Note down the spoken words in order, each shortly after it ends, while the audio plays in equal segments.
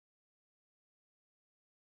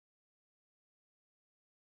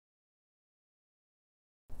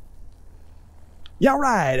Yeah,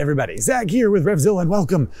 right, everybody. Zack here with RevZilla, and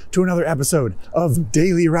welcome to another episode of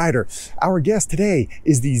Daily Rider. Our guest today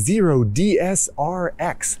is the Zero DSR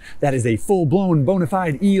X. That is a full-blown, bona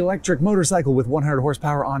fide electric motorcycle with 100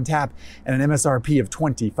 horsepower on tap and an MSRP of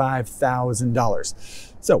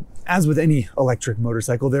 $25,000. So, as with any electric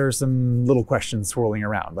motorcycle, there are some little questions swirling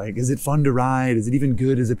around. Like, is it fun to ride? Is it even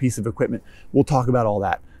good as a piece of equipment? We'll talk about all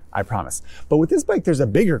that, I promise. But with this bike, there's a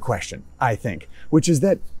bigger question, I think, which is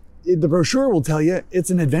that the brochure will tell you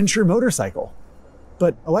it's an adventure motorcycle,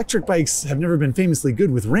 but electric bikes have never been famously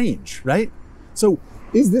good with range, right? So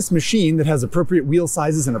is this machine that has appropriate wheel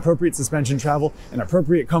sizes and appropriate suspension travel and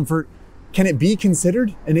appropriate comfort, can it be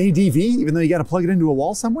considered an ADV even though you got to plug it into a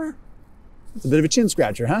wall somewhere? It's a bit of a chin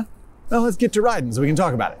scratcher, huh? Well, let's get to riding so we can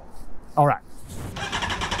talk about it. All right.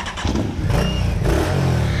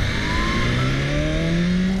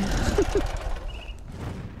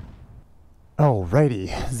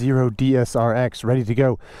 Alrighty, Zero DSR X ready to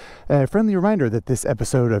go. A friendly reminder that this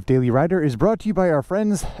episode of Daily Rider is brought to you by our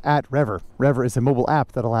friends at Rever. Rever is a mobile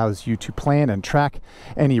app that allows you to plan and track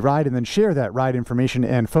any ride and then share that ride information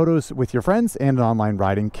and photos with your friends and an online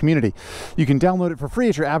riding community. You can download it for free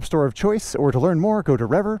at your app store of choice, or to learn more, go to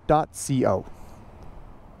rever.co.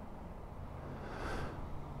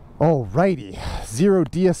 Alrighty, Zero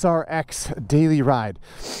DSR X daily ride.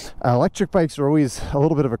 Electric bikes are always a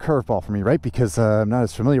little bit of a curveball for me, right? Because I'm not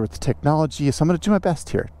as familiar with the technology, so I'm going to do my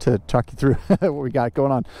best here to talk you through what we got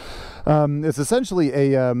going on. It's essentially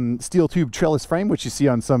a steel tube trellis frame, which you see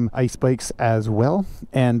on some ice bikes as well.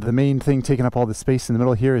 And the main thing taking up all the space in the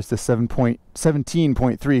middle here is the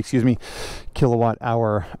 17.3 kilowatt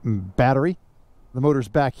hour battery. The motor's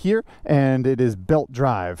back here, and it is belt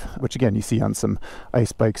drive, which again you see on some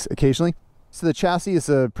ice bikes occasionally. So the chassis is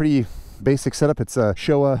a pretty basic setup. It's a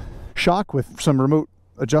Showa shock with some remote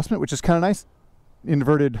adjustment, which is kind of nice.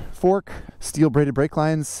 Inverted fork, steel braided brake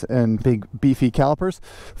lines, and big beefy calipers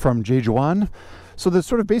from Jejuan. So the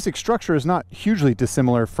sort of basic structure is not hugely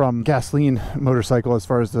dissimilar from gasoline motorcycle as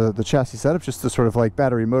far as the chassis setup. Just the sort of like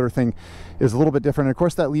battery motor thing is a little bit different. And of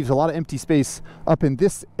course that leaves a lot of empty space up in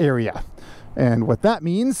this area. And what that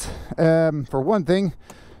means, for one thing,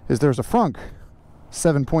 is there's a frunk.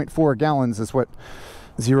 7.4 gallons is what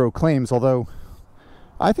Zero claims, although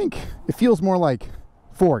I think it feels more like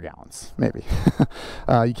 4 gallons, maybe.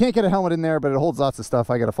 You can't get a helmet in there, but it holds lots of stuff.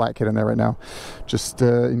 I got a flat kit in there right now, just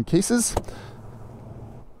in cases.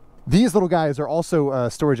 These little guys are also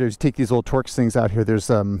storage. You take these little Torx things out here. There's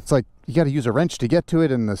it's like you got to use a wrench to get to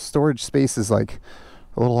it, and the storage space is like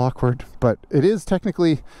a little awkward, but it is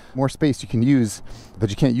technically more space you can use that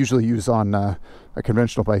you can't usually use on a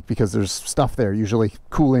conventional bike, because there's stuff there, usually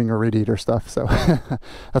cooling or radiator stuff, so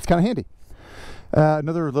that's kind of handy.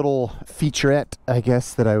 Another little featurette, I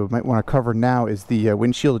guess, that I might want to cover now is the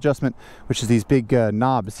windshield adjustment, which is these big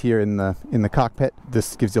knobs here in the cockpit.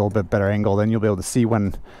 This gives you a little bit better angle, then you'll be able to see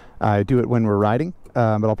when I do it when we're riding,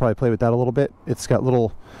 but I'll probably play with that a little bit. It's got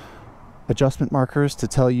little adjustment markers to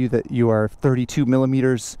tell you that you are 32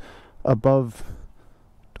 millimeters above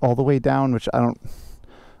all the way down, which I don't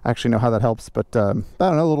actually know how that helps, but I don't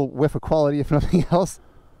know, a little whiff of quality if nothing else.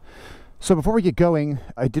 So before we get going,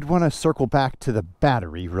 I did want to circle back to the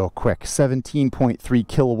battery real quick. 17.3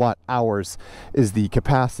 kilowatt hours is the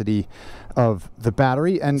capacity of the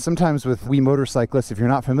battery. And sometimes with we motorcyclists, if you're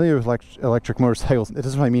not familiar with electric motorcycles, it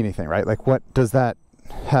doesn't really mean anything, right? Like, what does that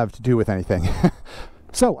have to do with anything?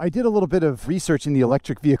 So I did a little bit of research in the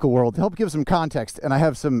electric vehicle world to help give some context, and I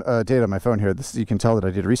have some data on my phone here. You can tell that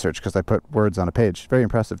I did research because I put words on a page. Very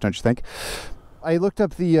impressive, don't you think? I looked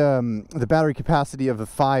up the battery capacity of the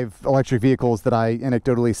 5 electric vehicles that I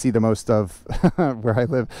anecdotally see the most of where I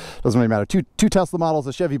live. Doesn't really matter. Two Tesla models,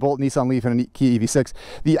 a Chevy Bolt, Nissan Leaf, and a Kia EV6.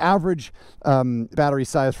 The average battery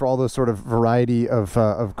size for all those sort of variety of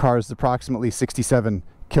cars is approximately 67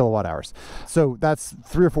 kilowatt hours. So that's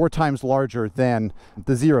 3 or 4 times larger than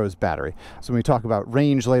the Zero's battery. So when we talk about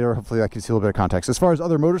range later, hopefully that gives you a little bit of context. As far as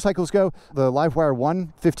other motorcycles go, the Livewire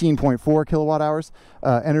 1, 15.4 kilowatt hours.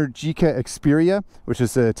 Energica Xperia, which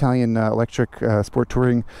is an Italian electric sport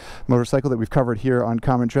touring motorcycle that we've covered here on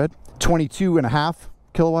Common Tread, 22.5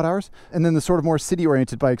 kilowatt hours. And then the sort of more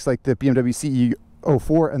city-oriented bikes like the BMW CE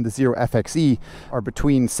 04 and the Zero FXE are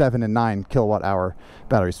between 7 and 9 kilowatt hour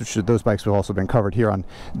batteries, which those bikes have also been covered here on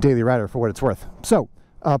Daily Rider for what it's worth. So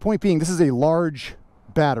point being, this is a large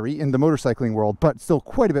battery in the motorcycling world, but still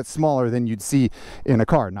quite a bit smaller than you'd see in a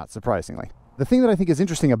car, not surprisingly. The thing that I think is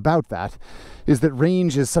interesting about that is that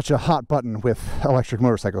range is such a hot button with electric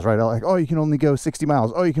motorcycles, right? Like, oh, you can only go 60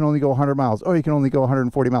 miles. Oh, you can only go 100 miles. Oh, you can only go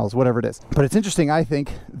 140 miles, whatever it is. But it's interesting, I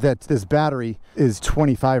think, that this battery is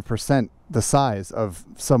 25% the size of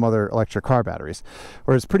some other electric car batteries.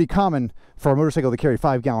 Whereas it's pretty common for a motorcycle to carry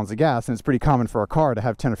 5 gallons of gas, and it's pretty common for a car to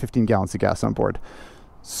have 10 or 15 gallons of gas on board.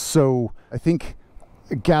 So I think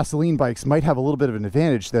gasoline bikes might have a little bit of an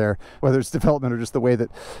advantage there, whether it's development or just the way that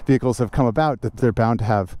vehicles have come about, that they're bound to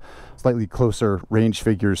have slightly closer range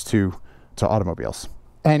figures to automobiles.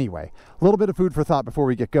 Anyway, a little bit of food for thought before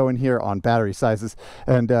we get going here on battery sizes.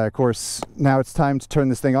 And of course, now it's time to turn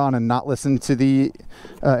this thing on and not listen to the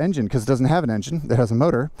engine, because it doesn't have an engine. It has a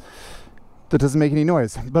motor that doesn't make any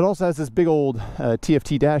noise, but also has this big old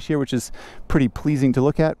TFT dash here, which is pretty pleasing to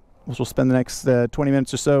look at, which we'll spend the next 20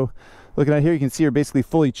 minutes or so looking at here. You can see we're basically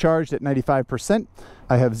fully charged at 95%.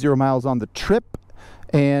 I have 0 miles on the trip,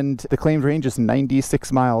 and the claimed range is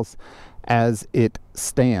 96 miles as it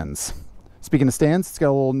stands. Speaking of stands, it's got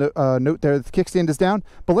a little note there that the kickstand is down,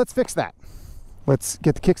 but let's fix that. Let's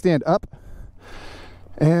get the kickstand up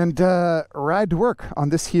and ride to work on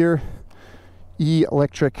this here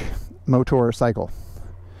electric motorcycle.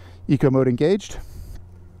 Eco mode engaged,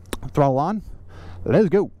 throttle on, let's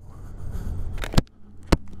go.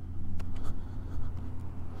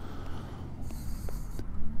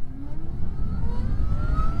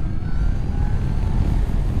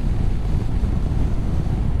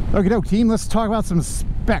 Okie doke, team, let's talk about some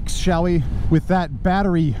specs, shall we? With that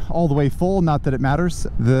battery all the way full, not that it matters,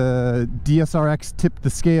 the DSRX tipped the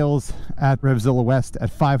scales at RevZilla West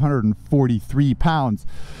at 543 pounds.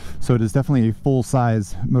 So it is definitely a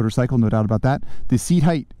full-size motorcycle, no doubt about that. The seat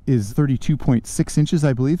height is 32.6 inches,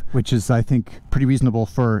 I believe, which is, I think, pretty reasonable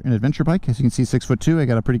for an adventure bike. As you can see, 6'2". I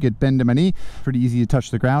got a pretty good bend in my knee, pretty easy to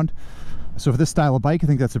touch the ground. So for this style of bike, I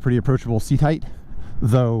think that's a pretty approachable seat height.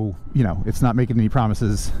 Though, you know, it's not making any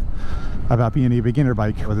promises about being a beginner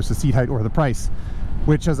bike, whether it's the seat height or the price,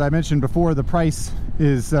 which, as I mentioned before, the price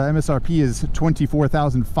is MSRP is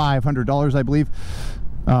 $24,500, I believe.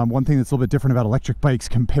 One thing that's a little bit different about electric bikes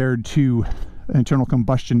compared to internal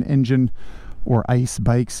combustion engine or ICE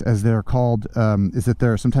bikes, as they're called, is that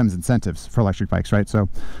there are sometimes incentives for electric bikes, right? So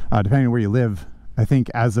depending on where you live, I think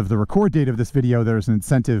as of the record date of this video, there's an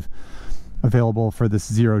incentive available for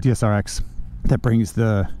this Zero DSRX that brings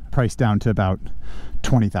the price down to about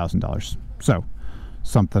 $20,000. So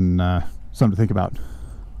something to think about.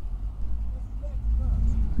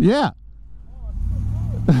 Yeah.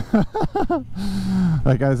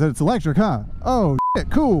 Like I said, it's electric, huh? Oh,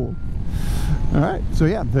 shit, cool. All right, so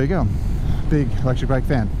yeah, there you go. Big electric bike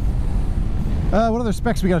fan. What other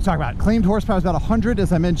specs we got to talk about? Claimed horsepower is about 100,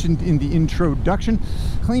 as I mentioned in the introduction.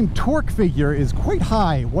 Claimed torque figure is quite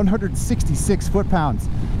high, 166 foot-pounds,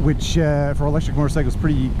 which for electric motorcycles is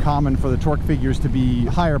pretty common for the torque figures to be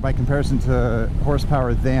higher by comparison to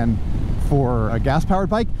horsepower than for a gas-powered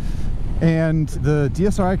bike. And the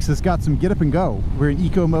DSRX has got some get up and go. We're in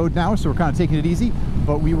eco mode now, so we're kind of taking it easy,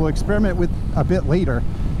 but we will experiment with a bit later.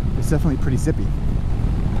 It's definitely pretty zippy.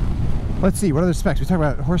 Let's see, what other specs? We talked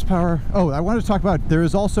about horsepower. Oh, I wanted to talk about, there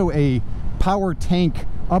is also a power tank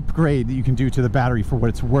upgrade that you can do to the battery for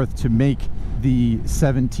what it's worth to make the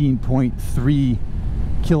 17.3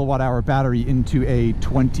 kilowatt hour battery into a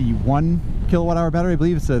 21 kilowatt hour battery. I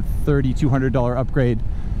believe it's a $3,200 upgrade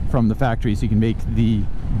from the factory, so you can make the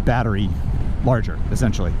battery larger,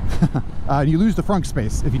 essentially. You lose the frunk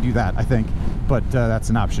space if you do that, I think, but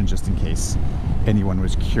that's an option just in case anyone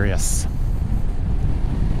was curious.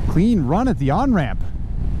 Clean run at the on-ramp.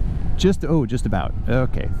 Just about.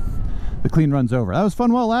 Okay. The clean run's over. That was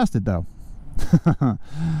fun while it lasted, though.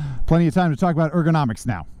 Plenty of time to talk about ergonomics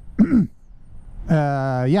now.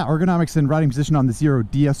 Yeah, ergonomics and riding position on the Zero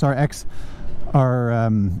DSRX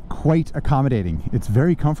are quite accommodating. It's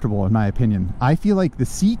very comfortable, in my opinion. I feel like the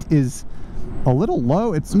seat is a little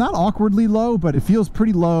low. It's not awkwardly low, but it feels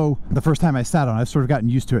pretty low the first time I sat on it. I've sort of gotten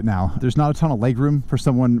used to it now. There's not a ton of leg room for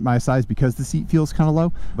someone my size because the seat feels kind of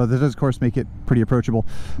low, but that does, of course, make it pretty approachable.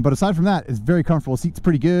 But aside from that, it's very comfortable. The seat's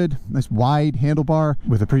pretty good. Nice wide handlebar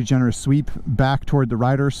with a pretty generous sweep back toward the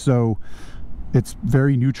rider, so it's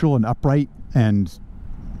very neutral and upright, and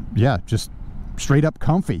yeah, just straight up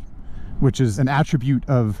comfy, which is an attribute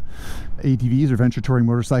of ATVs or venture touring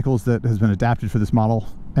motorcycles that has been adapted for this model,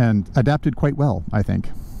 and adapted quite well, I think.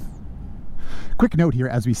 Quick note here,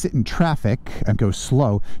 as we sit in traffic and go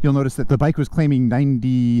slow, you'll notice that the bike was claiming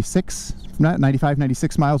 95,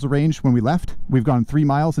 96 miles of range when we left. We've gone 3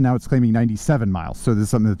 miles and now it's claiming 97 miles. So this is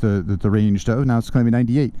something that the range does. Now it's claiming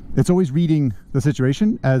 98. It's always reading the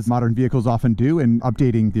situation, as modern vehicles often do, and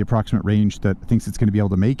updating the approximate range that it thinks it's going to be able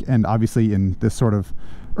to make. And obviously in this sort of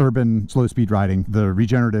urban slow speed riding, the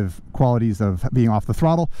regenerative qualities of being off the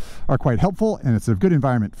throttle are quite helpful, and it's a good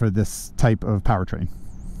environment for this type of powertrain.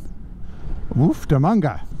 Woof da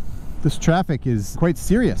manga. This traffic is quite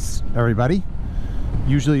serious, everybody.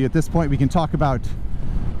 Usually at this point we can talk about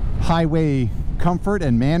highway comfort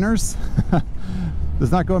and manners.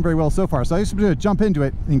 It's not going very well so far, so I just going to jump into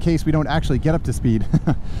it in case we don't actually get up to speed.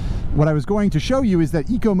 What I was going to show you is that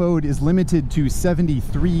eco mode is limited to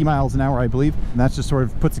 73 miles an hour, I believe, and that just sort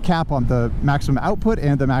of puts a cap on the maximum output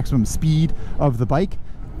and the maximum speed of the bike,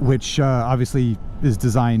 which obviously is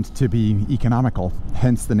designed to be economical,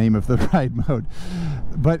 hence the name of the ride mode.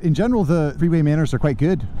 But in general, the freeway manners are quite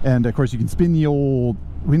good, and of course you can spin the old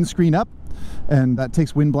windscreen up, and that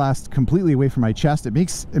takes wind blast completely away from my chest. It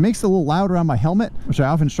makes it a little loud around my helmet, which I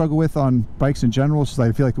often struggle with on bikes in general, so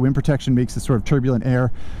I feel like the wind protection makes this sort of turbulent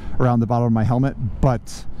air around the bottom of my helmet.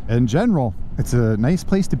 But in general, it's a nice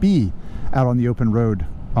place to be out on the open road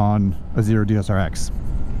on a Zero DSRX.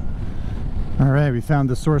 All right, we found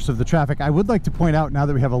the source of the traffic. I would like to point out, now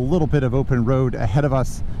that we have a little bit of open road ahead of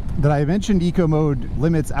us, that I mentioned eco mode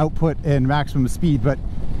limits output and maximum speed, but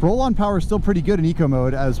roll-on power is still pretty good in eco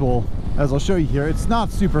mode, as I'll show you here. It's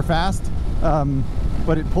not super fast,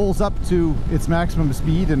 but it pulls up to its maximum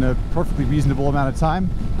speed in a perfectly reasonable amount of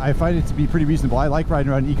time. I find it to be pretty reasonable. I like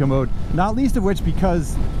riding around in eco mode, not least of which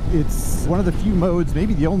because it's one of the few modes,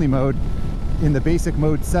 maybe the only mode, in the basic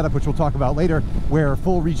mode setup, which we'll talk about later, where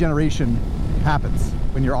full regeneration happens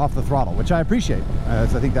when you're off the throttle, which I appreciate,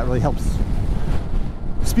 as I think that really helps.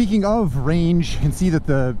 Speaking of range, you can see that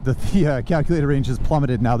the calculator range has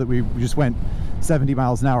plummeted now that we just went 70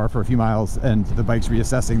 miles an hour for a few miles, and the bike's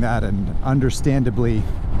reassessing that and understandably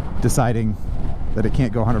deciding that it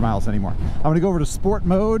can't go 100 miles anymore. I'm going to go over to sport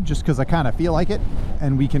mode just because I kind of feel like it,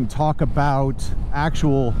 and we can talk about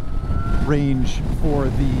actual range for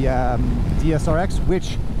the DSRX,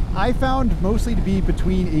 which I found mostly to be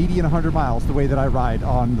between 80 and 100 miles the way that I ride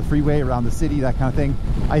on the freeway, around the city, that kind of thing.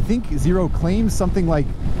 I think Zero claims something like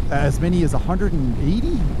as many as 180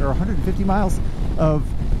 or 150 miles of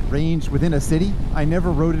range within a city. I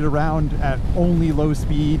never rode it around at only low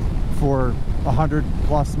speed for 100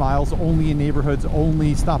 plus miles, only in neighborhoods,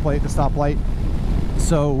 only stoplight to stoplight.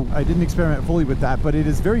 So I didn't experiment fully with that, but it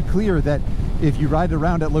is very clear that if you ride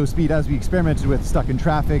around at low speed, as we experimented with, stuck in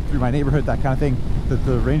traffic, through my neighborhood, that kind of thing, that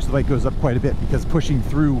the range of the bike goes up quite a bit, because pushing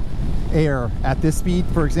through air at this speed,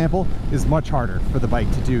 for example, is much harder for the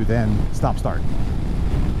bike to do than stop-start.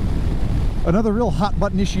 Another real hot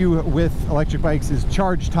button issue with electric bikes is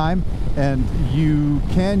charge time, and you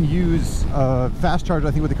can use a fast charger,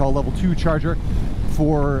 I think what they call a level 2 charger,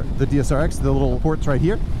 for the DSRX, the little ports right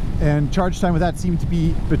here. And charge time with that seemed to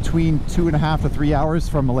be between 2.5 to 3 hours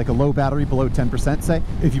from like a low battery, below 10%, say.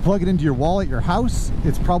 If you plug it into your wall at your house,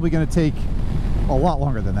 it's probably going to take a lot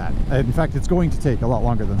longer than that. In fact, it's going to take a lot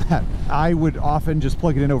longer than that. I would often just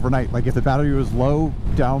plug it in overnight. Like if the battery was low,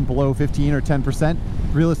 down below 15 or 10%,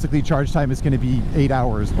 realistically charge time is going to be 8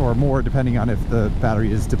 hours or more, depending on if the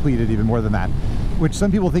battery is depleted even more than that, which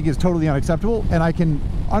some people think is totally unacceptable, and I can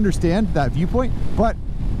understand that viewpoint, but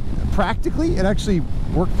practically it actually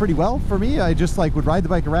worked pretty well for me. I just would ride the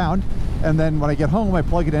bike around, and then when I get home I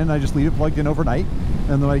plug it in, I just leave it plugged in overnight,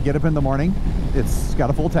 and then when I get up in the morning it's got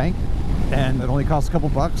a full tank, and it only costs a couple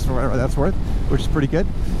bucks for whatever that's worth, which is pretty good.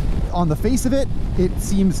 On the face of it, it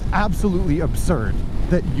seems absolutely absurd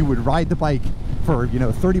that you would ride the bike for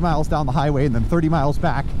 30 miles down the highway and then 30 miles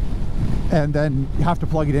back, and then you have to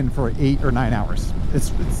plug it in for 8 or 9 hours. It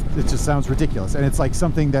just sounds ridiculous, and it's like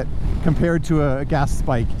something that compared to a gas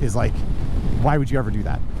bike is like, why would you ever do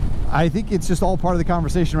that? I think it's just all part of the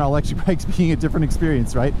conversation around electric bikes being a different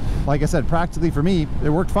experience, right? Like I said, practically for me, it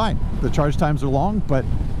worked fine. The charge times are long, but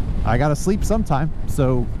I gotta sleep sometime,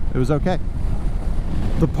 so it was okay.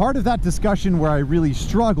 The part of that discussion where I really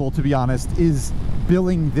struggle, to be honest, is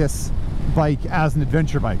billing this bike as an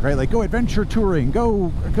adventure bike, right? Like, go adventure touring,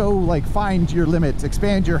 go like find your limits,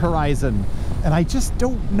 expand your horizon. And I just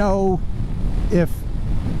don't know if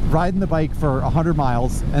riding the bike for 100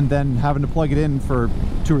 miles and then having to plug it in for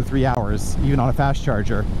 2 or 3 hours, even on a fast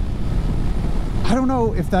charger, I don't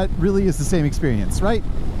know if that really is the same experience, right?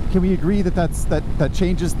 Can we agree that that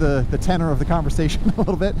changes the tenor of the conversation a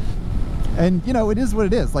little bit? And it is what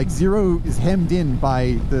it is. Like, Zero is hemmed in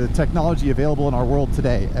by the technology available in our world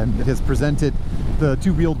today, and it has presented the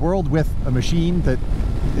two-wheeled world with a machine that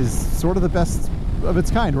is sort of the best of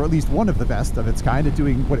its kind, or at least one of the best of its kind at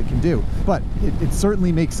doing what it can do. But it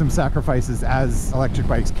certainly makes some sacrifices as electric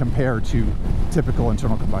bikes compare to typical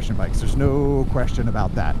internal combustion bikes. There's no question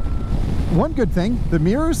about that. One good thing, the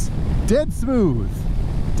mirrors, dead smooth.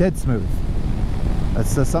 Dead smooth.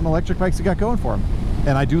 That's some electric bikes have got going for them.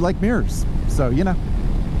 And I do like mirrors, so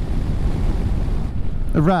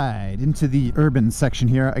Right, into the urban section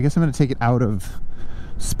here. I guess I'm going to take it out of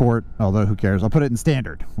sport, although who cares? I'll put it in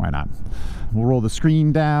standard. Why not? We'll roll the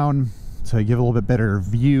screen down so I give a little bit better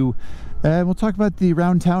view. And we'll talk about the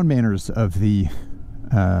round town manners of the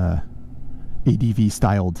ADV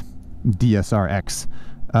styled DSR-X.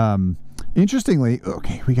 Interestingly,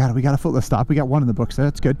 okay, we got a footless stop. We got one in the books.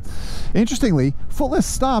 That's good. Interestingly, footless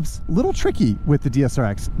stops a little tricky with the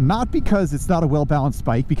DSR-X. Not because it's not a well-balanced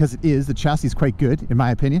bike, because it is. The chassis is quite good, in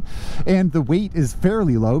my opinion, and the weight is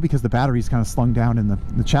fairly low because the battery's kind of slung down in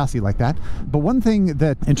the chassis like that. But one thing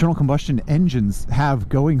that internal combustion engines have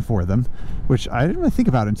going for them, which I didn't really think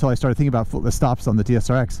about until I started thinking about footless stops on the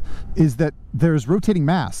DSR-X, is that there's rotating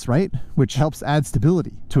mass, right, which helps add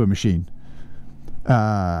stability to a machine.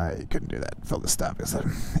 You couldn't do that. Fill the stop, is it?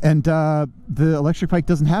 And the electric bike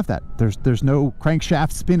doesn't have that. There's no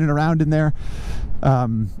crankshaft spinning around in there,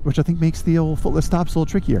 which I think makes the old footless stops a little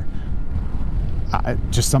trickier.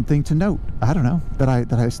 Just something to note. I don't know, that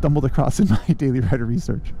I stumbled across in my daily rider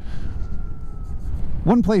research.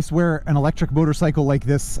 One place where an electric motorcycle like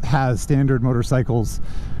this has standard motorcycles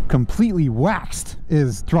completely waxed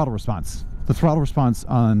is throttle response. The throttle response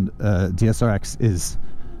on DSR-X is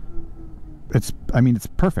it's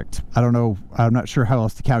perfect. I don't know. I'm not sure how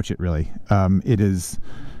else to couch it, really. It is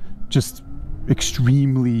just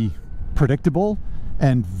extremely predictable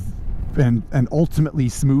and ultimately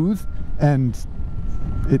smooth, and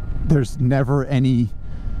there's never any,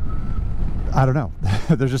 I don't know,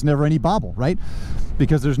 there's just never any bobble, right?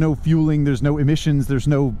 Because there's no fueling, there's no emissions, there's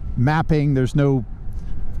no mapping, there's no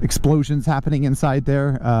explosions happening inside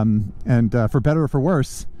there. And for better or for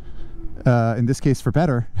worse, in this case for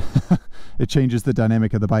better, it changes the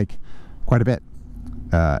dynamic of the bike quite a bit.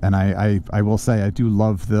 And I will say I do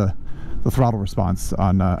love the throttle response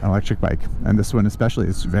on an electric bike, and this one especially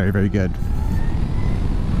is very, very good.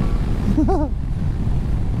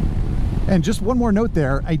 And just one more note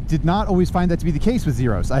there, I did not always find that to be the case with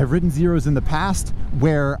Zeros. I have ridden Zeros in the past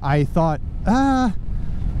where I thought,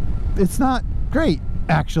 it's not great,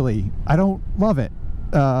 actually. I don't love it.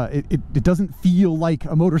 It doesn't feel like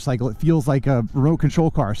a motorcycle. It feels like a remote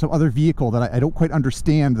control car, some other vehicle that I don't quite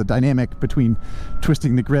understand the dynamic between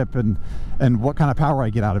twisting the grip and what kind of power I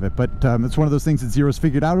get out of it. But it's one of those things that Zero's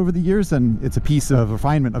figured out over the years, and it's a piece of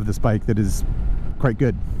refinement of this bike that is quite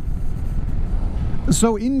good.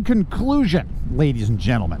 So in conclusion, ladies and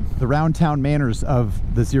gentlemen, the round town manners of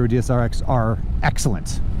the Zero DSR-X are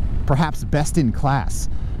excellent, perhaps best in class.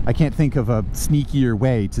 I can't think of a sneakier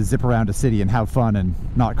way to zip around a city and have fun and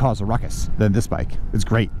not cause a ruckus than this bike. It's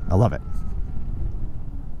great. I love it.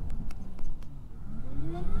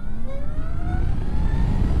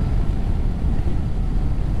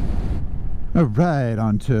 All right,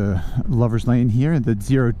 on to Lover's Lane here. The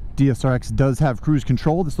Zero DSR-X does have cruise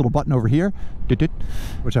control, this little button over here,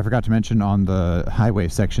 which I forgot to mention on the highway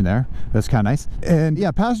section there. That's kind of nice. And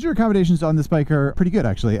yeah, passenger accommodations on this bike are pretty good,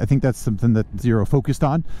 actually. I think that's something that Zero focused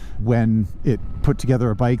on when it put together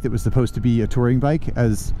a bike that was supposed to be a touring bike.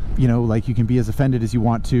 As you know, like, you can be as offended as you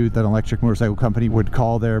want to that an electric motorcycle company would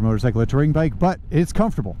call their motorcycle a touring bike, but it's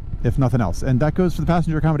comfortable, if nothing else. And that goes for the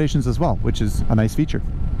passenger accommodations as well, which is a nice feature.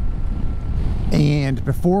 And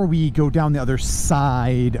before we go down the other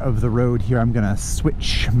side of the road here, I'm gonna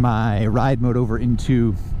switch my ride mode over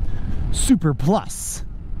into Super Plus.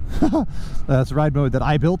 That's a ride mode that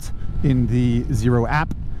I built in the Zero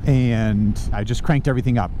app, and I just cranked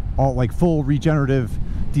everything up. All like full regenerative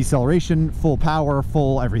deceleration, full power,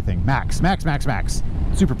 full everything. Max.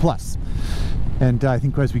 Super Plus. And I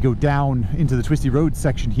think as we go down into the twisty road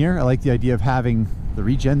section here, I like the idea of having the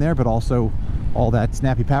regen there, but also all that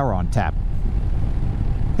snappy power on tap.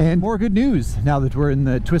 And more good news now that we're in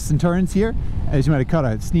the twists and turns here. As you might have caught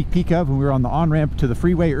a sneak peek of when we were on the on-ramp to the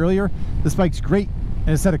freeway earlier, this bike's great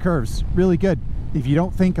in a set of curves, really good. If you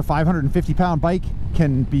don't think a 550-pound bike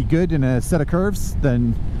can be good in a set of curves,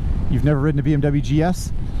 then you've never ridden a BMW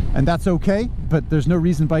GS, and that's okay, but there's no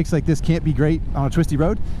reason bikes like this can't be great on a twisty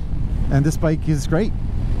road, and this bike is great.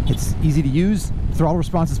 It's easy to use, throttle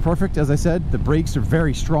response is perfect, as I said, the brakes are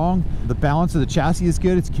very strong, the balance of the chassis is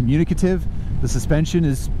good, it's communicative, the suspension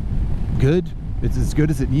is good, it's as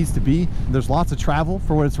good as it needs to be. There's lots of travel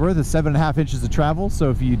for what it's worth. It's 7.5 inches of travel,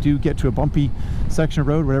 so if you do get to a bumpy section of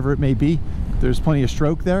road, whatever it may be, there's plenty of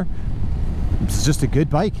stroke there. It's just a good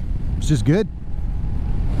bike. It's just good.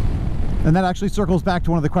 And that actually circles back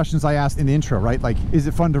to one of the questions I asked in the intro, right? Like, is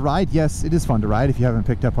it fun to ride? Yes, it is fun to ride. If you haven't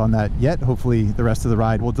picked up on that yet, hopefully the rest of the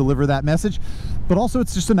ride will deliver that message. But also,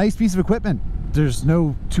 it's just a nice piece of equipment. There's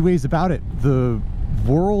no two ways about it. The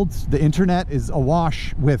world, the internet is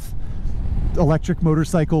awash with electric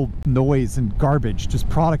motorcycle noise and garbage, just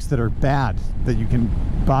products that are bad that you can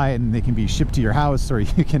buy and they can be shipped to your house, or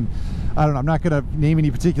you can I don't know, I'm not going to name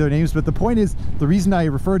any particular names, but the point is, the reason I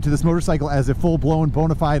referred to this motorcycle as a full-blown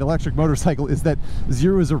bona fide electric motorcycle is that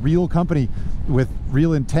Zero is a real company with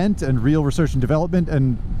real intent and real research and development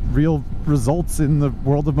and real results in the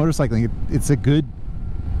world of motorcycling. It's a good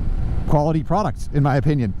quality product, in my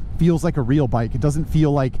opinion. Feels like a real bike. It doesn't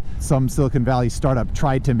feel like some Silicon Valley startup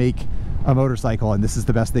tried to make a motorcycle and this is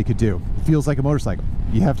the best they could do. It feels like a motorcycle.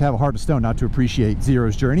 You have to have a heart of stone not to appreciate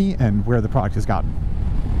Zero's journey and where the product has gotten.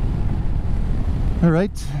 All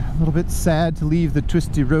right, a little bit sad to leave the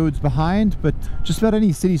twisty roads behind, but just about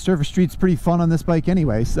any city surface street's pretty fun on this bike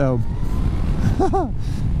anyway, so.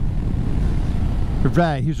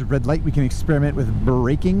 Right, here's a red light. We can experiment with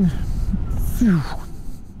braking. Phew.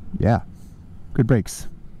 Yeah, good brakes.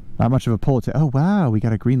 Not much of a pull to. Oh wow, we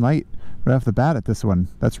got a green light right off the bat at this one.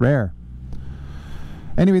 That's rare.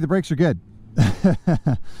 Anyway, the brakes are good.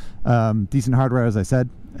 Decent hardware, as I said,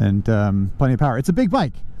 and plenty of power. It's a big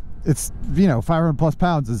bike. It's, you know, 500 plus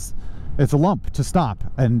pounds. It's a lump to stop,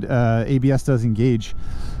 and ABS does engage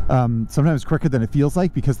sometimes quicker than it feels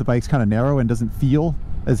like because the bike's kind of narrow and doesn't feel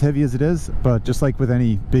as heavy as it is. But just like with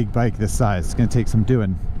any big bike this size, it's going to take some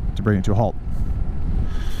doing to bring it to a halt.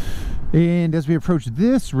 And as we approach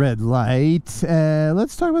this red light,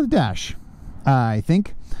 let's talk about the dash. I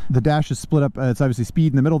think the dash is split up. It's obviously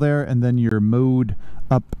speed in the middle there, and then your mode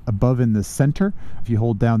up above in the center. If you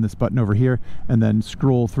hold down this button over here and then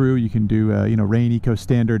scroll through, you can do you know, rain, eco,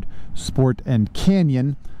 standard, sport, and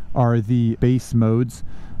canyon are the base modes.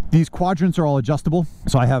 These quadrants are all adjustable.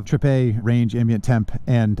 So I have trip A, range, ambient temp,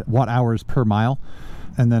 and watt hours per mile,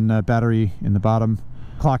 and then battery in the bottom.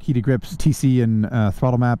 Clock, heated grips, TC, and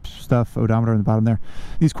throttle map stuff, odometer in the bottom there.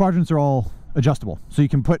 These quadrants are all adjustable, so you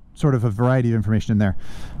can put sort of a variety of information in there.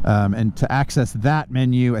 And to access that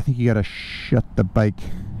menu, I think you got to shut the bike,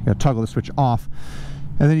 you got to toggle the switch off,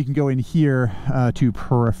 and then you can go in here to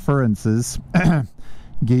preferences,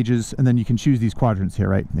 gauges, and then you can choose these quadrants here,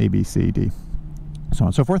 right? A, B, C, D. So on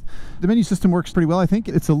and so forth. The menu system works pretty well. I think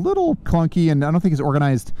it's a little clunky and I don't think it's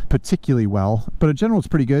organized particularly well, but in general it's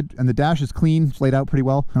pretty good, and the dash is clean, it's laid out pretty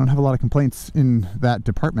well. I don't have a lot of complaints in that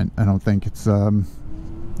department. I don't think. It's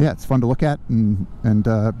yeah, it's fun to look at and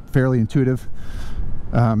fairly intuitive,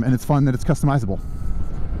 and it's fun that it's customizable.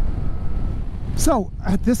 So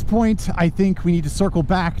at this point, I think we need to circle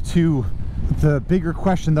back to the bigger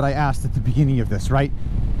question that I asked at the beginning of this, right?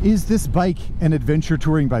 Is this bike an adventure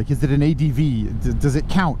touring bike? Is it an ADV? Does it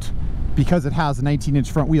count because it has a 19-inch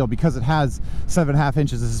front wheel, because it has 7.5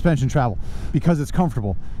 inches of suspension travel, because it's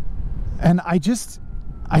comfortable? And I just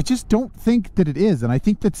don't think that it is. And I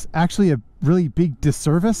think that's actually a really big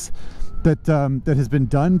disservice that that has been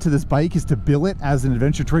done to this bike, is to bill it as an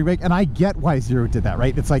adventure touring bike. And I get why Zero did that,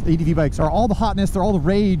 right? It's like ADV bikes are all the hotness, they're all the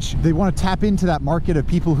rage. They want to tap into that market of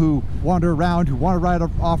people who wander around, who want to ride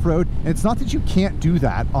off-road. And it's not that you can't do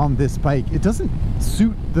that on this bike. It doesn't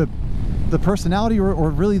suit the personality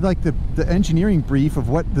or really like the engineering brief of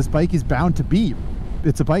what this bike is bound to be.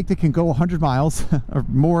 It's a bike that can go 100 miles or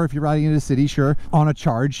more if you're riding in a city, sure, on a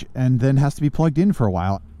charge, and then has to be plugged in for a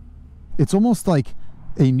while. It's almost like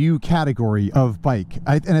a new category of bike.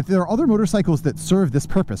 And if there are other motorcycles that serve this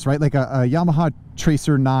purpose, right, like a Yamaha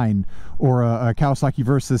Tracer 9 or a Kawasaki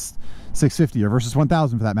Versys 650 or Versys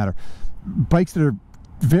 1000 for that matter, bikes that are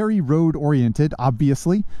very road oriented,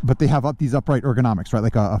 obviously, but they have these upright ergonomics, right,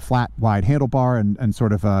 like a flat wide handlebar and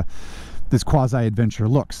sort of this quasi-adventure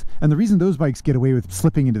looks. And the reason those bikes get away with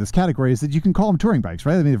slipping into this category is that you can call them touring bikes,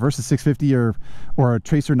 right? I mean, the Versys 650 or a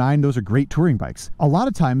Tracer 9, those are great touring bikes. A lot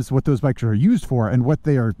of times what those bikes are used for and what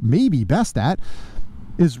they are maybe best at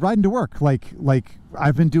is riding to work, like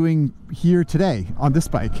I've been doing here today on this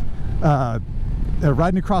bike.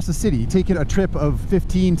 Riding across the city, taking a trip of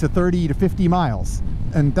 15 to 30 to 50 miles.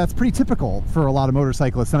 And that's pretty typical for a lot of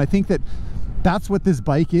motorcyclists. And I think that that's what this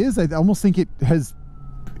bike is. I almost think it has,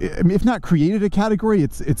 if not created a category,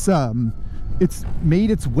 it's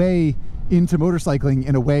made its way into motorcycling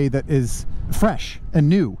in a way that is fresh and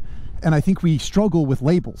new. And I think we struggle with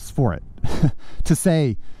labels for it. To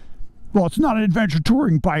say, well, it's not an adventure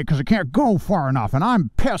touring bike because it can't go far enough, and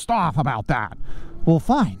I'm pissed off about that. Well,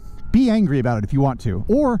 fine. Be angry about it if you want to.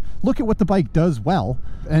 Or look at what the bike does well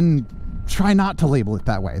and try not to label it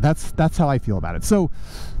that way. That's how I feel about it. So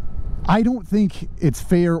I don't think it's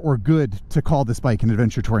fair or good to call this bike an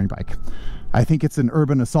adventure touring bike. I think it's an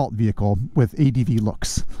urban assault vehicle with ADV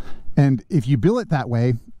looks. And if you bill it that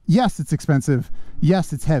way, yes, it's expensive.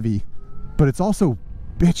 Yes, it's heavy, but it's also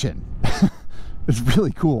bitchin'. It's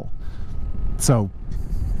really cool. So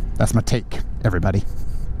that's my take, everybody.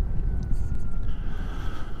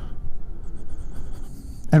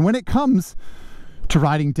 And when it comes to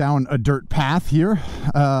riding down a dirt path here.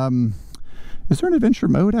 Is there an adventure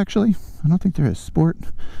mode, actually? I don't think there is. Sport,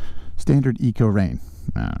 standard, eco, rain.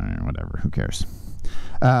 Whatever, who cares?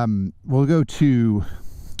 We'll go to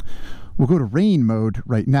rain mode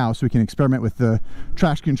right now so we can experiment with the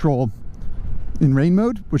traction control in rain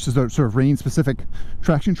mode, which is a sort of rain specific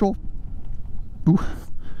traction control. Ooh.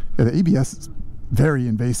 Yeah, the ABS is very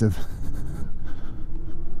invasive.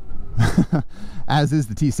 As is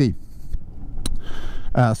the TC.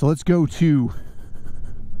 So let's go to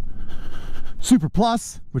Super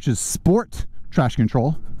Plus, which is sport traction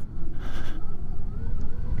control,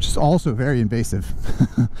 which is also very invasive.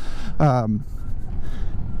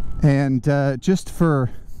 And just for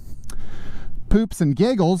poops and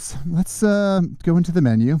giggles, let's go into the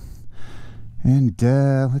menu and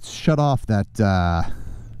let's shut off that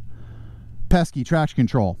pesky traction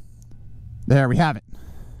control. There we have it.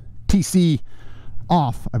 TC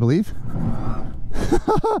off, I believe.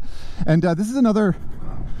 And this is another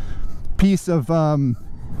piece of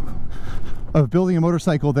building a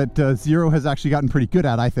motorcycle that Zero has actually gotten pretty good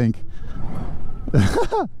at, I think.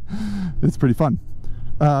 It's pretty fun.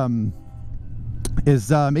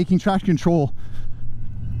 Is making traction control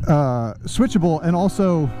switchable and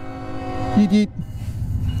also yeet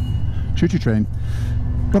choo-choo train.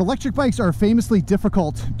 But electric bikes are famously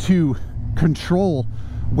difficult to control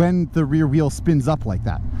when the rear wheel spins up like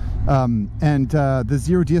that. And the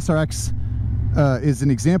Zero DSRX is an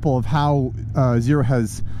example of how Zero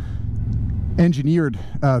has engineered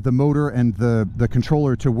the motor and the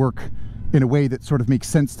controller to work in a way that sort of makes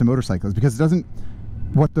sense to motorcyclists, because it doesn't,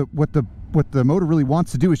 what the motor really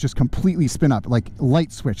wants to do is just completely spin up, like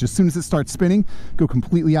light switch. As soon as it starts spinning, go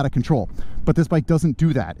completely out of control. But this bike doesn't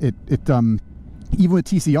do that. It even with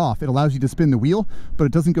TC off, it allows you to spin the wheel, but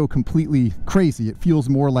it doesn't go completely crazy. It feels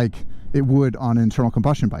more like it would on an internal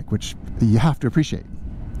combustion bike, which you have to appreciate.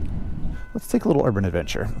 Let's take a little urban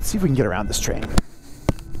adventure. Let's see if we can get around this train.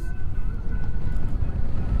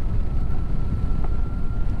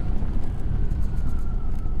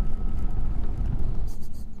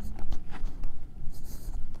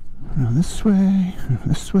 Around this way, around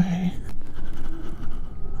this way.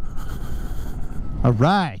 All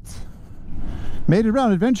right. Made it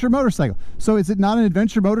around adventure motorcycle. So is it not an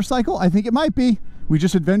adventure motorcycle? I think it might be. We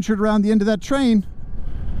just adventured around the end of that train,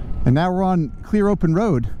 and now we're on clear open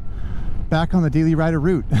road, back on the daily rider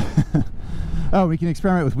route. Oh, we can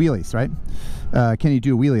experiment with wheelies, right? Can you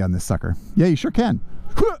do a wheelie on this sucker? Yeah, you sure can.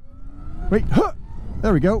 Wait,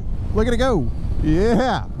 there we go. Look at it go.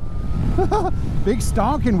 Yeah. Big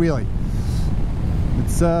stonking wheelie.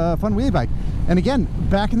 It's a fun wheelie bike. And again,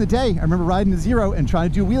 back in the day, I remember riding the Zero and trying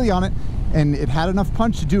to do a wheelie on it, and it had enough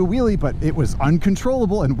punch to do a wheelie, but it was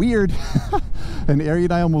uncontrollable and weird. And Ari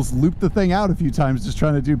and I almost looped the thing out a few times just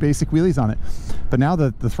trying to do basic wheelies on it. But now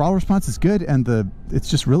the throttle response is good, and it's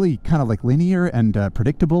just really kind of like linear and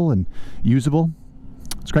predictable and usable.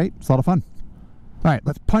 It's great. It's a lot of fun. All right,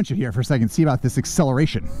 let's punch it here for a second, see about this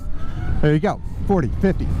acceleration. There you go. 40,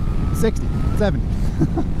 50, 60, 70.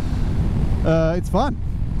 It's fun.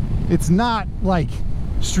 It's not like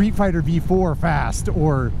Street Fighter V4 fast,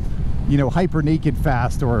 or, you know, hyper naked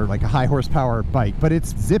fast, or like a high horsepower bike, but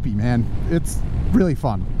it's zippy, man. It's really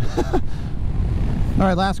fun. All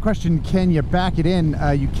right, last question. Can you back it in?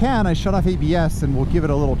 You can. I shut off ABS and we'll give it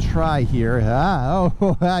a little try here. Yeah.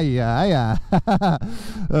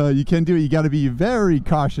 You can do it. You got to be very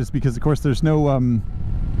cautious because, of course, there's no,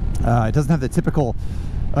 it doesn't have the typical,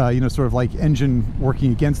 you know, sort of like engine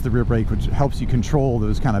working against the rear brake, which helps you control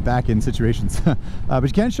those kind of back-end situations. But you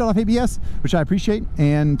can shut off ABS, which I appreciate.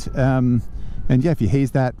 And yeah, if you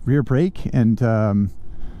haze that rear brake and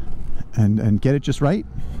get it just right,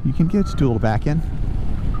 you can get to do a little back end.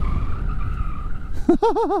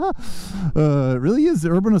 It really is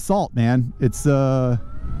urban assault, man. It's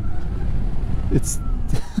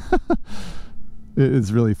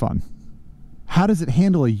it's really fun. How does it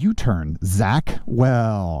handle a U-turn, Zack?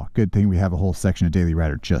 Well, good thing we have a whole section of Daily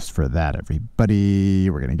Rider just for that, everybody.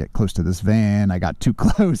 We're going to get close to this van. I got too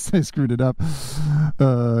close. I screwed it up.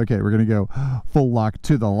 Okay, we're going to go full lock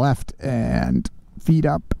to the left and feet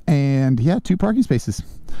up. And yeah, 2 parking spaces.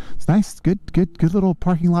 It's nice. Good little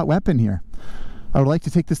parking lot weapon here. I would like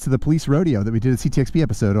to take this to the police rodeo that we did a CTXP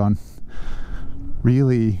episode on.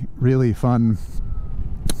 Really, really fun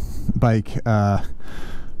bike.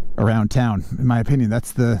 Around town, in my opinion.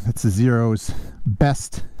 That's the Zero's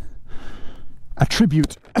best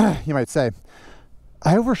attribute, you might say.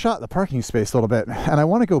 I overshot the parking space a little bit, and I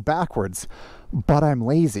want to go backwards, but I'm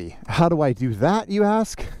lazy. How do I do that, you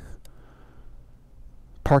ask?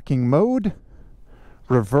 Parking mode,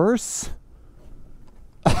 reverse.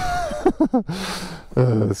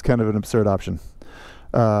 It's kind of an absurd option,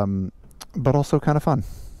 but also kind of fun.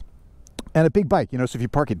 And a big bike, you know, so if you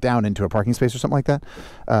park it down into a parking space or something like that,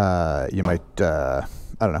 you might, I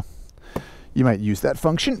don't know, you might use that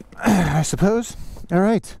function, I suppose. All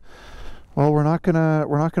right. Well, we're not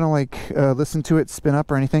gonna like listen to it spin up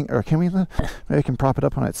or anything, or can we? Maybe I can prop it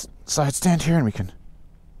up on its side stand here, and we can.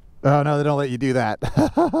 Oh no, they don't let you do that.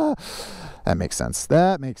 That makes sense.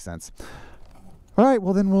 That makes sense. All right.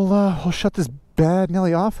 Well, then we'll shut this bad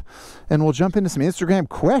Nelly off, and we'll jump into some Instagram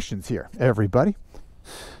questions here, everybody.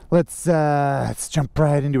 Let's jump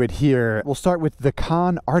right into it here. We'll start with the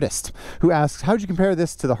Con Artist, who asks, how would you compare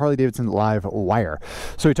this to the Harley-Davidson Live Wire?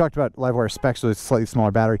 So we talked about Live Wire specs, so it's a slightly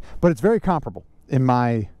smaller battery, but it's very comparable, in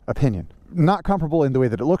my opinion. Not comparable in the way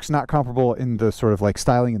that it looks, not comparable in the sort of like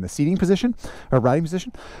styling and the seating position, or riding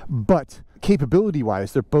position, but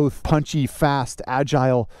capability-wise, they're both punchy, fast,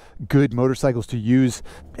 agile, good motorcycles to use.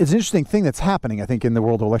 It's an interesting thing that's happening, I think, in the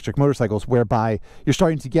world of electric motorcycles, whereby you're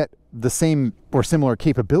starting to get the same or similar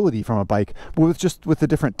capability from a bike, but with a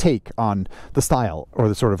different take on the style or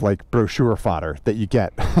the sort of like brochure fodder that you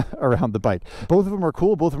get around the bike. Both of them are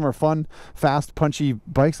cool. Both of them are fun, fast, punchy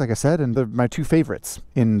bikes, like I said, and they're my two favorites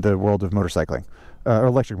in the world of motorcycling, or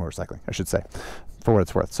electric motorcycling, I should say, for what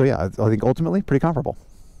it's worth. So yeah, I think ultimately pretty comparable.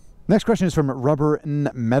 Next question is from Rubber N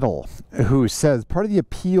Metal, who says, part of the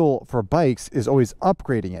appeal for bikes is always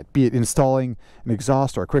upgrading it, be it installing an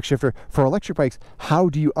exhaust or a quick shifter. For electric bikes, how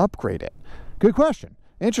do you upgrade it? Good question.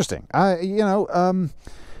 Interesting. Some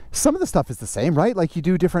of the stuff is the same, right? Like you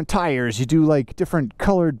do different tires, you do like different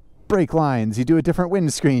colored brake lines, you do a different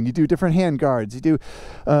windscreen, you do different hand guards, you do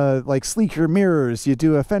like sleeker mirrors, you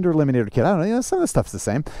do a fender eliminator kit. I don't know, some of the stuff's the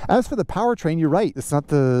same. As for the powertrain, you're right. It's not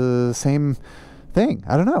the same thing.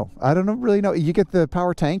 I don't really know. You get the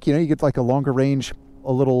power tank, you get like a longer range,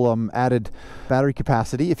 a little added battery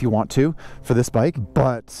capacity if you want to for this bike.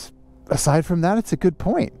 But aside from that, it's a good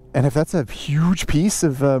point. And if that's a huge piece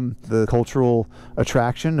of the cultural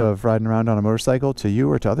attraction of riding around on a motorcycle to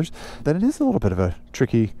you or to others, then it is a little bit of a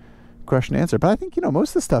tricky question to answer. But I think, most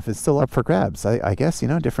of the stuff is still up for grabs. I guess,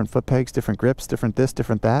 different foot pegs, different grips, different this,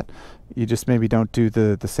 different that. You just maybe don't do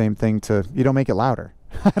the same thing you don't make it louder.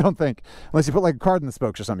 I don't think. Unless you put like a card in the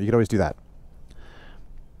spokes or something. You could always do that.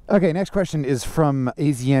 Okay, next question is from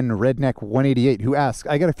AZN Redneck 188, who asks,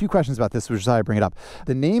 I got a few questions about this, which is why I bring it up.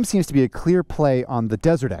 The name seems to be a clear play on the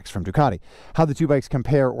Desert X from Ducati. How the two bikes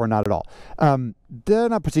compare or not at all? They're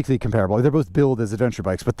not particularly comparable. They're both billed as adventure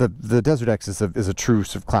bikes, but the Desert X is a true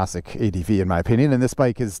sort of classic ADV in my opinion, and this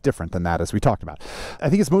bike is different than that, as we talked about. I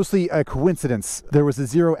think it's mostly a coincidence. There was a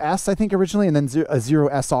Zero S, I think, originally, and then a Zero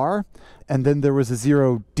SR, and then there was a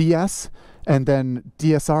Zero DS, and then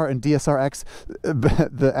DSR and DSRX,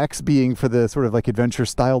 the X being for the sort of like adventure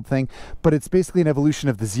styled thing, but it's basically an evolution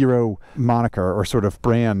of the Zero moniker or sort of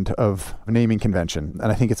brand of naming convention,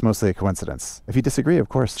 and I think it's mostly a coincidence. If you disagree, of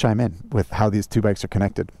course, chime in with how these two bikes are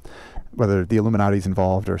connected, whether the Illuminati's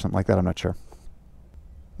involved or something like that, I'm not sure.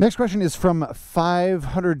 Next question is from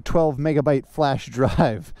 512 megabyte flash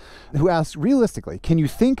drive, who asks, realistically, can you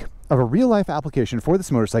think of a real-life application for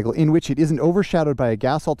this motorcycle in which it isn't overshadowed by a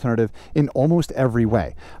gas alternative in almost every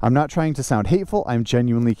way? I'm not trying to sound hateful. I'm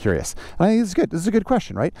genuinely curious. And I think this is good. This is a good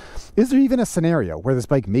question, right? Is there even a scenario where this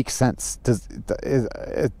bike makes sense? Does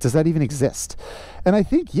that even exist? And I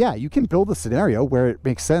think, yeah, you can build a scenario where it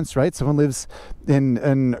makes sense, right? Someone lives in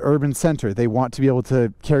an urban center. They want to be able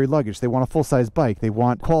to carry luggage. They want a full-size bike. They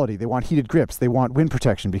want quality. They want heated grips. They want wind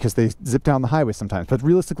protection because they zip down the highway sometimes. But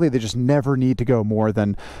realistically, they just never need to go more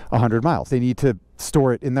than 100 miles. They need to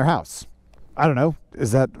store it in their house. I don't know.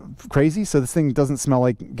 Is that crazy? So this thing doesn't smell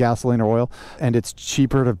like gasoline or oil, and it's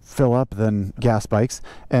cheaper to fill up than gas bikes,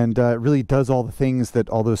 and it really does all the things that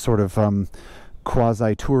all those sort of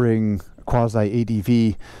quasi-touring,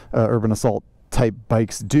 quasi-ADV urban assault type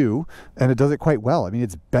bikes do, and it does it quite well. I mean,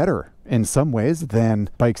 it's better in some ways than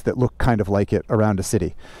bikes that look kind of like it around a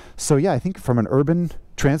city. So yeah, I think from an urban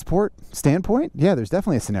transport standpoint, yeah, there's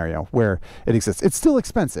definitely a scenario where it exists. It's still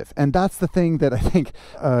expensive, and that's the thing that I think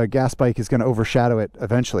a gas bike is going to overshadow it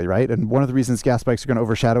eventually, right? And one of the reasons gas bikes are going to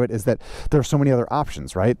overshadow it is that there are so many other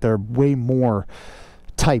options, right? There are way more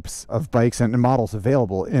types of bikes and models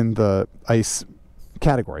available in the ICE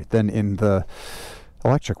category than in the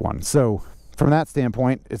electric one. So from that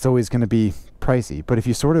standpoint, it's always going to be pricey. But if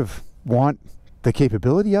you sort of want the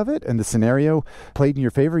capability of it and the scenario played in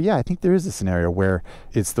your favor, yeah, I think there is a scenario where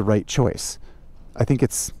it's the right choice. I think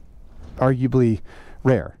it's arguably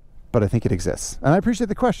rare, but I think it exists. And I appreciate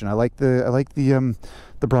the question. I like the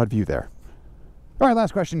broad view there. All right,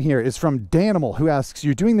 last question here is from Danimal, who asks,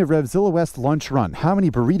 you're doing the RevZilla West lunch run. How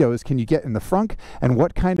many burritos can you get in the frunk, and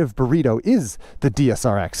what kind of burrito is the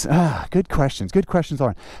DSRX? Good questions. Good questions,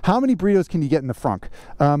 Lauren. How many burritos can you get in the frunk?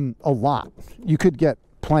 A lot. You could get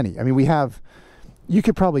plenty. I mean, you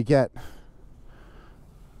could probably get,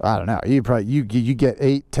 I don't know, you get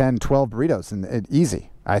 8, 10, 12 burritos and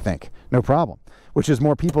easy, I think. No problem. Which is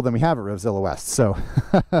more people than we have at RevZilla West. So,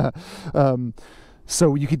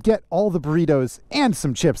 so you could get all the burritos and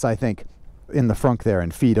some chips, I think, in the frunk there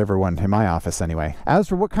and feed everyone in my office anyway. As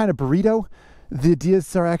for what kind of burrito the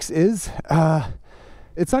DSRX is,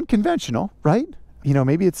 it's unconventional, right? You know,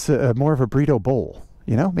 maybe it's more of a burrito bowl.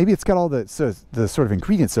 You know, maybe it's got all the sort of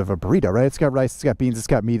ingredients of a burrito, right? It's got rice, it's got beans, it's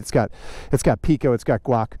got meat, it's got pico, it's got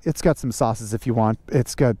guac, it's got some sauces if you want,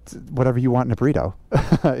 it's got whatever you want in a burrito,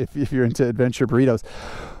 if you're into adventure burritos.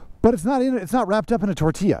 But it's not wrapped up in a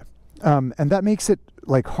tortilla. And that makes it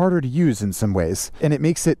like harder to use in some ways, and it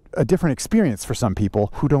makes it a different experience for some people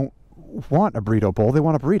who don't want a burrito bowl, they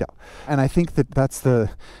want a burrito. And I think that's the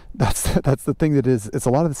thing that is, it's a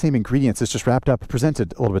lot of the same ingredients, it's just wrapped up,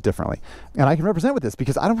 presented a little bit differently. And I can represent with this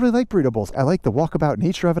because I don't really like burrito bowls. I like the walkabout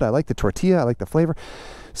nature of it, I like the tortilla, I like the flavor.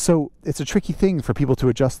 So it's a tricky thing for people to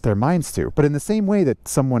adjust their minds to. But in the same way that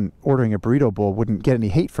someone ordering a burrito bowl wouldn't get any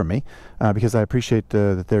hate from me, because I appreciate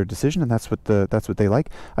their decision and that's what they like,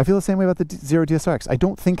 I feel the same way about the Zero DSRX. I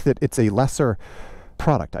don't think that it's a lesser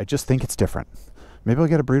product, I just think it's different. Maybe I'll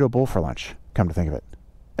get a burrito bowl for lunch, come to think of it.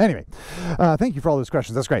 Anyway, thank you for all those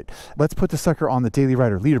questions. That's great. Let's put the sucker on the Daily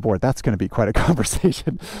Rider leaderboard. That's going to be quite a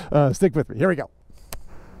conversation. Stick with me. Here we go.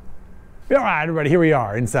 All right, everybody, here we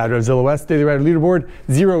are inside RevZilla West, Daily Rider Leaderboard,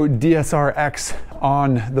 Zero DSRX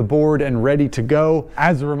on the board and ready to go.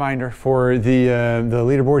 As a reminder for the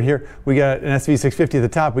leaderboard here, we got an SV650 at the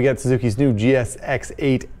top. We got Suzuki's new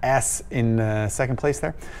GSX-8S in second place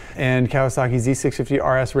there, and Kawasaki's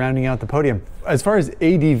Z650 RS rounding out the podium. As far as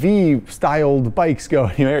ADV-styled bikes go,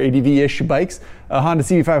 ADV-ish bikes, Honda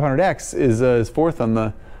CB500X is fourth on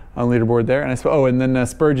the leaderboard there, and and then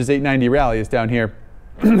Spurge's 890 Rally is down here.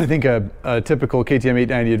 I think a typical KTM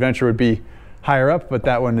 890 Adventure would be higher up, but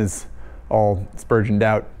that one is all spurgeoned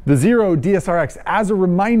out. The Zero DSRX, as a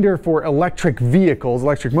reminder for electric vehicles,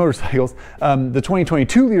 electric motorcycles, the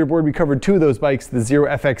 2022 leaderboard, we covered two of those bikes, the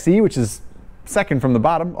Zero FXE, which is second from the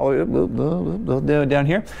bottom, all the way down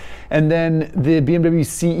here, and then the BMW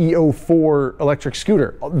CEO4 electric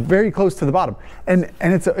scooter, very close to the bottom. And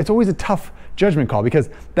it's always a tough judgment call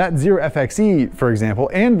because that Zero FXE, for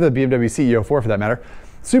example, and the BMW CEO4 for that matter,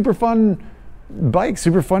 super fun bikes,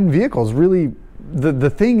 super fun vehicles. Really, the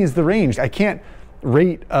thing is the range. I can't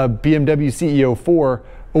rate a BMW CEO4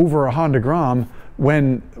 over a Honda Grom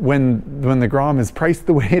when the Grom is priced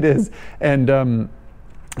the way it is, and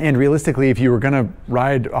realistically, if you were going to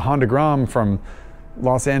ride a Honda Grom from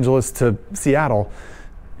Los Angeles to Seattle,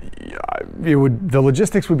 the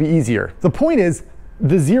logistics would be easier. The point is,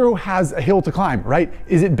 the Zero has a hill to climb, right?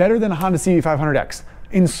 Is it better than a Honda CB500X?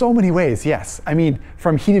 In so many ways, yes. I mean,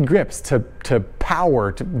 from heated grips to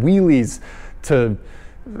power to wheelies to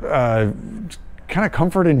kind of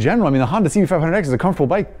comfort in general. I mean, the Honda CB500X is a comfortable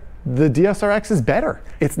bike. The DSRX is better.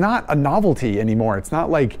 It's not a novelty anymore. It's not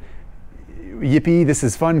like, yippee, this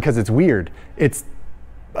is fun because it's weird. It's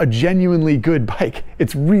a genuinely good bike.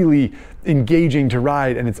 It's really engaging to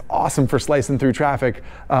ride, and it's awesome for slicing through traffic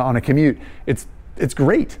on a commute. It's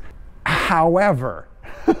great. However,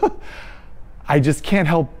 I just can't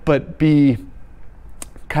help but be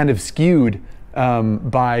kind of skewed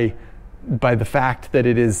by the fact that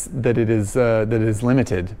it is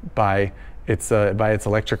limited by its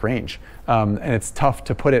electric range, and it's tough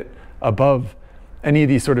to put it above any of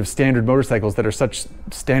these sort of standard motorcycles that are such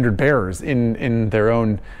standard bearers in their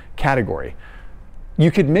own category.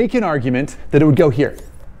 You could make an argument that it would go here,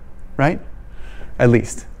 right? At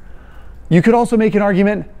least. You could also make an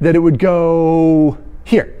argument that it would go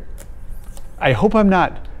here. I hope I'm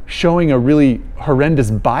not showing a really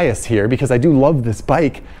horrendous bias here because I do love this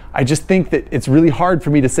bike. I just think that it's really hard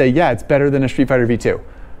for me to say, yeah, it's better than a Street Fighter V2.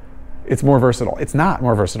 It's more versatile. It's not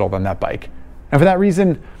more versatile than that bike. And for that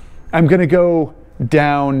reason, I'm gonna go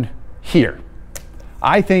down here.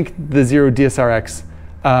 I think the Zero DSRX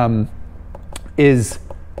is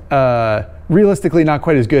realistically not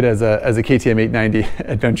quite as good as a KTM 890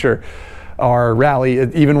 Adventure or Rally,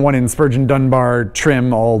 even one in Spurgeon Dunbar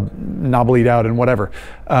trim, all knobblyed out and whatever.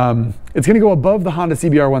 It's going to go above the Honda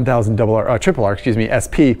CBR 1000 Triple R, excuse me,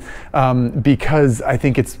 SP, because I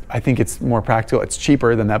think it's more practical. It's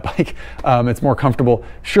cheaper than that bike. It's more comfortable.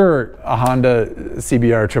 Sure, a Honda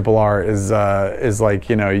CBR Triple R is like,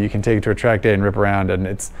 you know, you can take it to a track day and rip around, and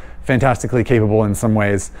it's fantastically capable in some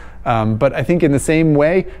ways. But I think in the same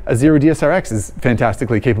way, a Zero DSRX is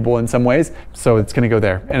fantastically capable in some ways, so it's going to go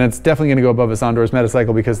there. And it's definitely going to go above a Sondor's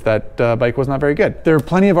Metacycle because that bike was not very good. There are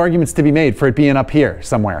plenty of arguments to be made for it being up here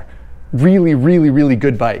somewhere. Really, really, really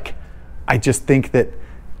good bike. I just think that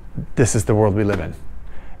this is the world we live in.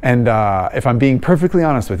 And if I'm being perfectly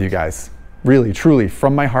honest with you guys, really, truly,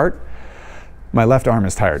 from my heart, my left arm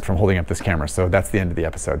is tired from holding up this camera, so that's the end of the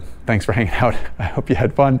episode. Thanks for hanging out. I hope you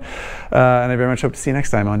had fun, and I very much hope to see you next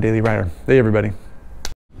time on Daily Rider. Hey, everybody.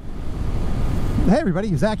 Hey,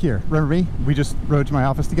 everybody. Zach here. Remember me? We just rode to my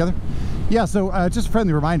office together. Yeah, so just a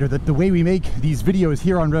friendly reminder that the way we make these videos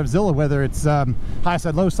here on RevZilla, whether it's high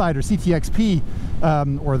side, low side, or CTXP,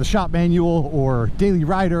 or the shop manual, or Daily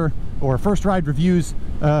Rider, or first ride reviews,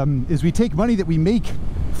 is we take money that we make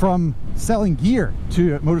from selling gear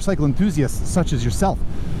to motorcycle enthusiasts such as yourself.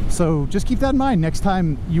 So just keep that in mind next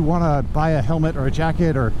time you want to buy a helmet or a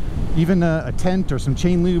jacket or even a tent or some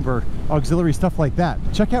chain lube or auxiliary stuff like that.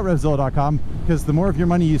 Check out RevZilla.com, because the more of your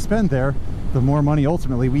money you spend there, the more money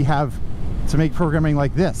ultimately we have to make programming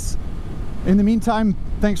like this. In the meantime,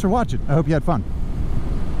 thanks for watching. I hope you had fun.